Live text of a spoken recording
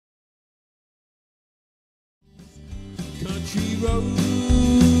Country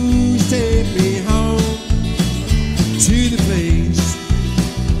roads take me home to the place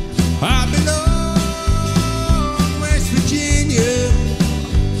I belong, West Virginia.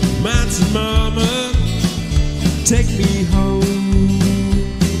 Mountain mama, take me home.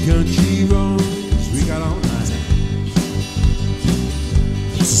 Country roads, we got all night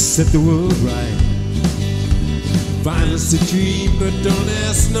to set the world right. Find us a dream, but don't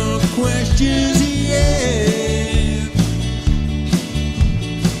ask no questions, yeah.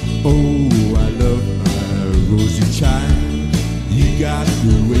 Oh, I love my rosy child. You got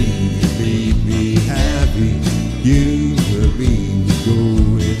the way you made me happy. You and me go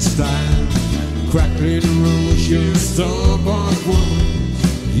in style. Crackling rose, you're a star-born woman.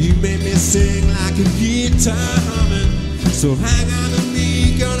 You made me sing like a guitar humming. So hang on to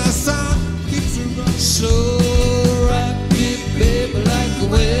me, girl, that song keeps on running. So rock me, baby, like the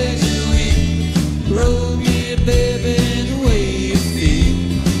way you eat. Roll me, baby, the way you feel.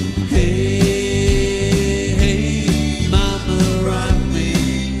 Hey, hey, mama, rock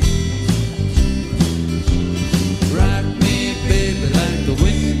me. Rock me, baby, like the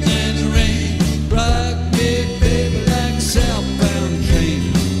wind and the rain. Rock me, baby, like a southbound train.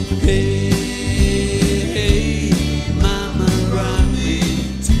 Hey, hey, mama, rock me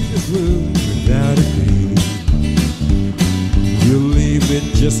to the room without a name. We'll leave it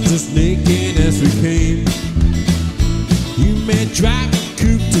just as naked as we came. You may drive a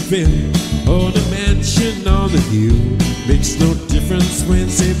coupe to bed or the mansion on the hill. Makes no difference when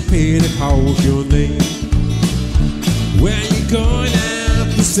they pay to call your name. Where you going out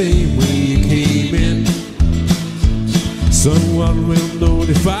the same way you came in. Someone will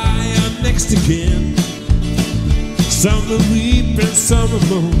notify you next again. Some will weep and some will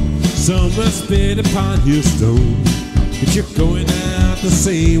moan. Some will spit upon your stone. But you're going out the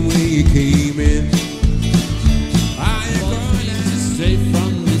same way you came in. Are you going out Straight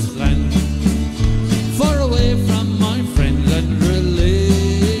from this land, far away from my friends and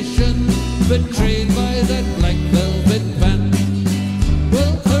relation, betrayed by that black velvet band.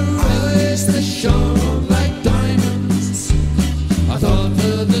 Will caress the shore like diamonds. I thought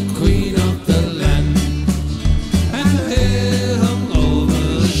her the queen of the land, and her hair hung over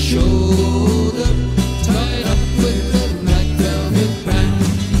her shoulder, tied up with a black velvet band.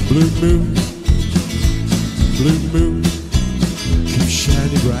 blue moon, keep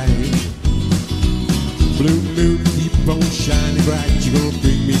shining bright. Blue moon, keep on shining bright. You're gonna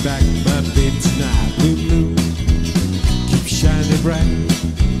bring me back, my baby, tonight. Blue moon, keep shining bright.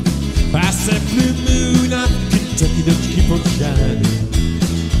 I said, blue moon, up Kentucky, don't you keep on shining.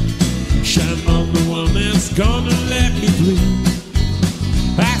 Shine on the one that's gonna let me blue.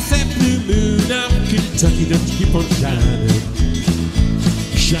 I said, blue moon, up Kentucky, don't you keep on shining.